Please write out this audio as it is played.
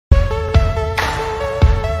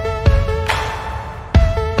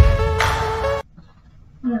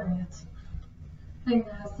Hey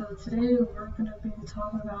guys, so today I'm going to be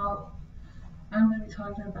talking about, um,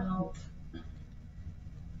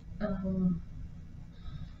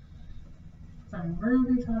 we're going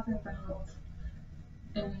to be talking about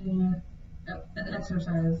an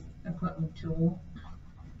exercise equipment tool.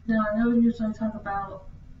 Now, I know we usually talk about,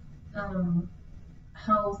 um,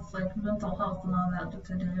 health, like mental health and all that, but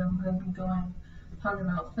today I'm going to be talking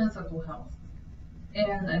about physical health.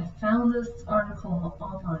 And I found this article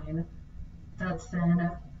online that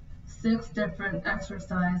said 6 different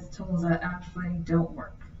exercise tools that actually don't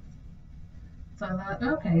work. So I thought,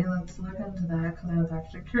 okay, let's look into that because I was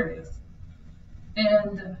actually curious.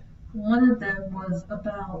 And one of them was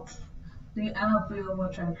about the ab wheel,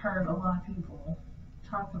 which I've heard a lot of people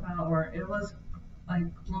talk about, or it was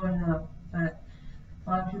like blowing up that a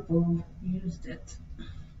lot of people used it.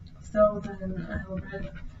 So then I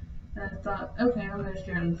read and I thought, okay, I'm going to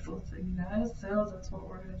share this with you guys. So that's what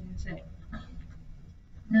we're going to do today.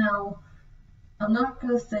 Now, I'm not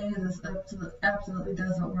going to say this absolutely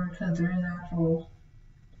doesn't work because there is actual,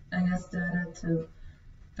 I guess, data to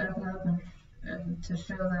back it up and to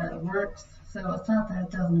show that it works. So it's not that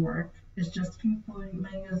it doesn't work. It's just people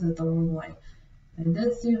may use it the wrong way. I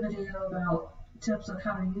did see a video about tips on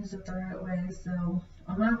how to use it the right way. So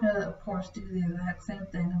I'm not gonna, of course, do the exact same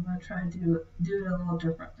thing. I'm gonna try to do it a little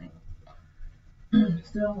differently.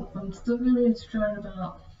 So I'm still gonna be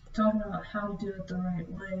talking about how to do it the right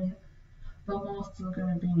way, but I'm also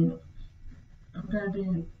gonna be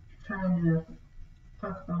trying to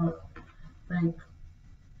talk about like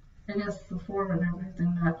I guess the form and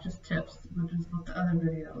everything, not just tips, which is what the other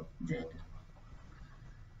video did.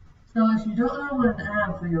 So if you don't know what an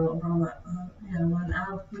ab wheel what an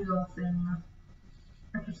ab wheel thing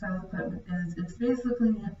exercise equipment is, it's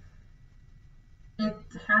basically it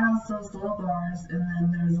has those little bars and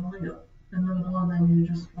then there's a wheel. In the middle, and then you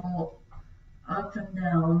just roll up and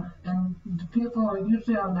down, and the people are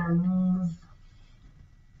usually on their knees,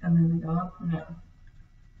 and then they go up and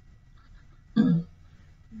down.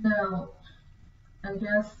 Now, I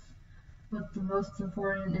guess what's the most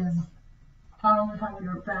important is how you have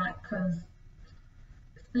your back, because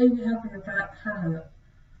say you have your back kind of,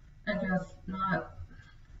 I guess, not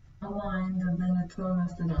aligned, and then it's going to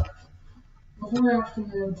mess it up. Before I actually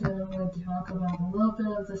get into it, I'm going to talk about a little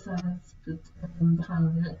bit of the science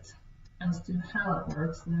behind it as to how it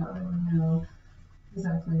works, so that way we know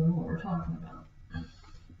exactly what we're talking about.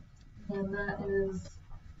 And that is,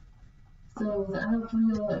 so the ab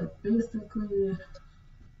wheel, basically,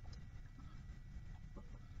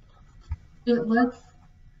 it lets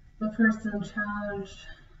the person challenge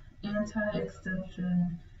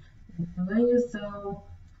anti-extension in ways, so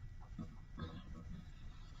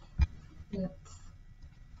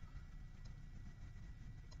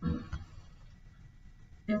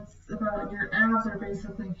it's about your abs are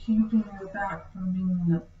basically keeping your back from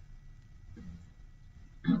being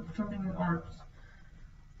arched.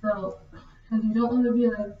 So, because you don't want to be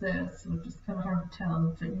like this, which is kind of hard to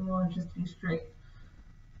tell, but you want to just be straight.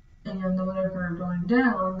 And whenever going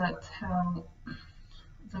down, that's how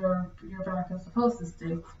your back is supposed to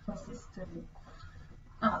stay. It's supposed to stay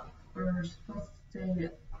up, or supposed to stay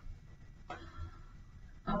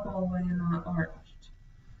up all the way and not arched.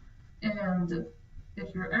 And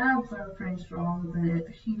if your abs are pretty strong, then it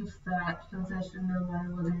keeps that position no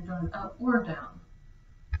matter whether you're going up or down.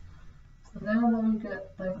 So now that we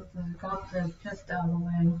got the gist out of the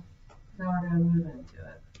way, now we're going to move into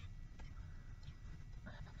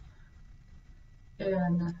it.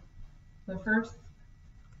 And the first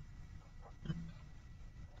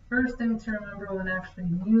thing to remember when actually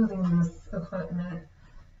using this equipment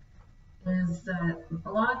is that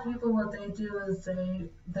a lot of people, what they do is they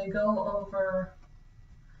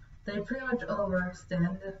pretty much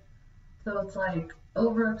overextend. So it's like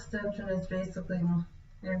overextension is basically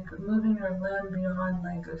you're moving your limb beyond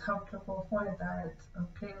like a comfortable point that it's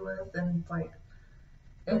okay with, and it's like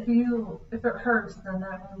if it hurts, then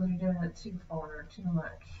that means you're doing it too far or too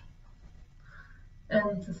much.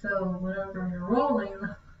 And so whenever you're rolling,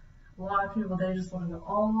 a lot of people, they just want to go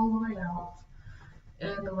all the way out.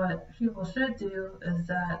 And what people should do is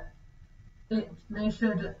that they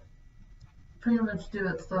should pretty much do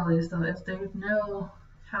it slowly. So if they know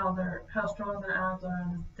how strong their abs are,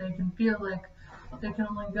 and they can feel like they can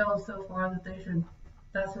only go so far,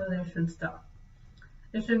 that's where they should stop.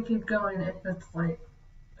 They should keep going if it's like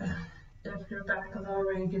if your back is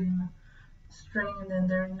already getting strained and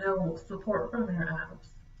there's no support from your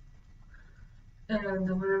abs. And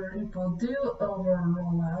whenever people do over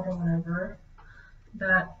roll out or whatever,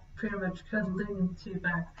 that pretty much could lead to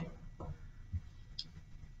back pain.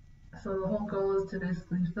 So the whole goal is to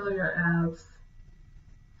basically fill your abs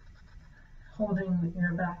holding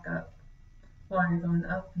your back up while you're going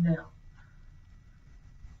up and down.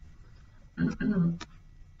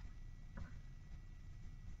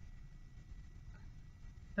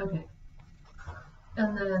 Okay.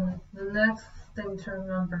 And then the next thing to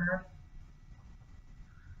remember,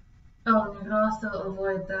 oh, and you can also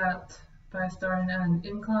avoid that by starting at an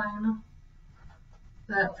incline.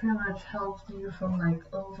 That pretty much helps you from like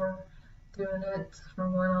overdoing it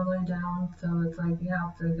from going all the way down. So it's like you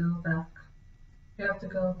have to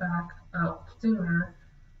go back up sooner,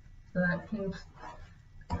 so that keeps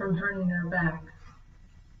from hurting your back.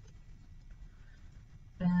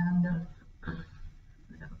 And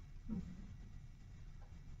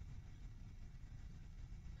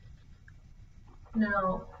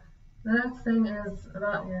now, the next thing is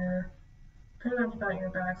pretty much about your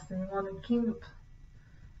back. So you want to keep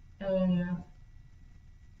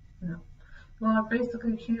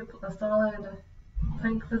basically keep a solid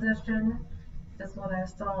plank position, is what I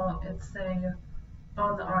saw it say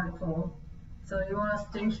on the article. So you want to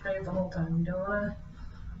stay straight the whole time. You don't want to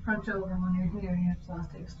hunch over when you're here. You just want to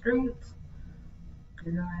stay straight.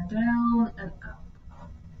 You're going down and up,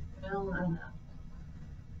 down and up.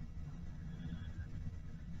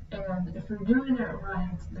 And if you're doing it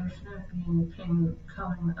right, there shouldn't be any pain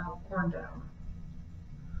coming up or down.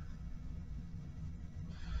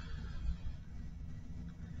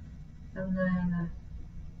 And then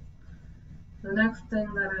the next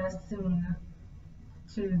thing that I've seen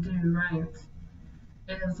to do right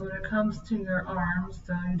is when it comes to your arms,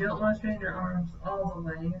 so you don't want to strain your arms all the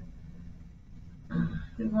way.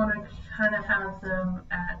 You want to kind of have them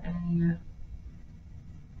at a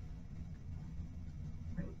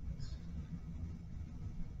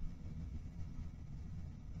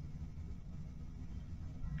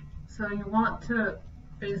so you want to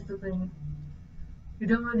basically, you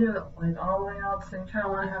don't want to do it like all the way out, so you kind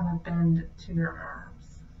of want to have a bend to your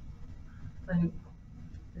arms. Like,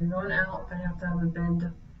 you're going out, but you have to have a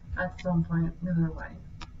bend at some point either way.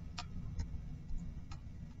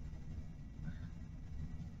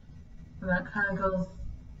 And that kind of goes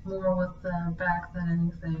more with the back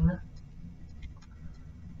than anything.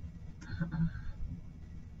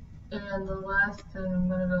 And the last thing I'm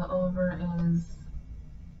going to go over is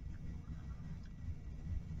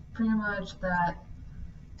pretty much that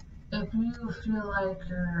if you feel like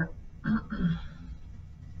you're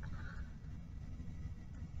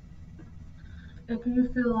if you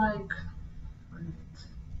feel like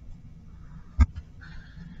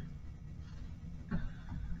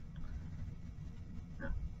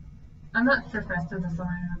I'm not sure if I said this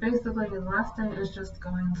already, but basically the last thing is just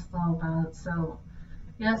going slow about it. So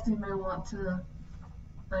yes, you may want to,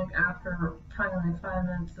 like after probably like 5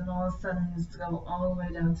 minutes, and all of a sudden just go all the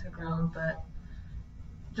way down to the ground, but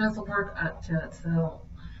just work up to it. So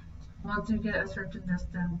once you get a certain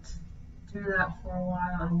distance, do that for a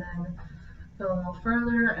while, and then go a little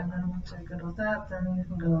further, and then once you're good with that, then you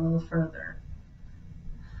can go a little further.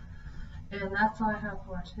 And that's all I have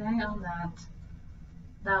for today on that.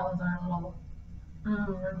 That was our little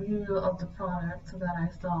review of the product that I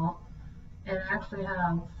saw. And I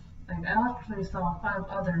actually saw 5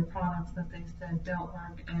 other products that they said don't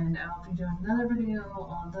work, and I'll be doing another video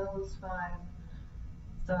on those 5.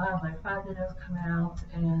 So I have like 5 videos coming out,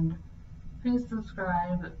 and please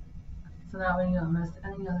subscribe so that way you don't miss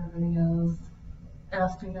any other videos. I'll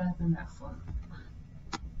see you guys in the next one.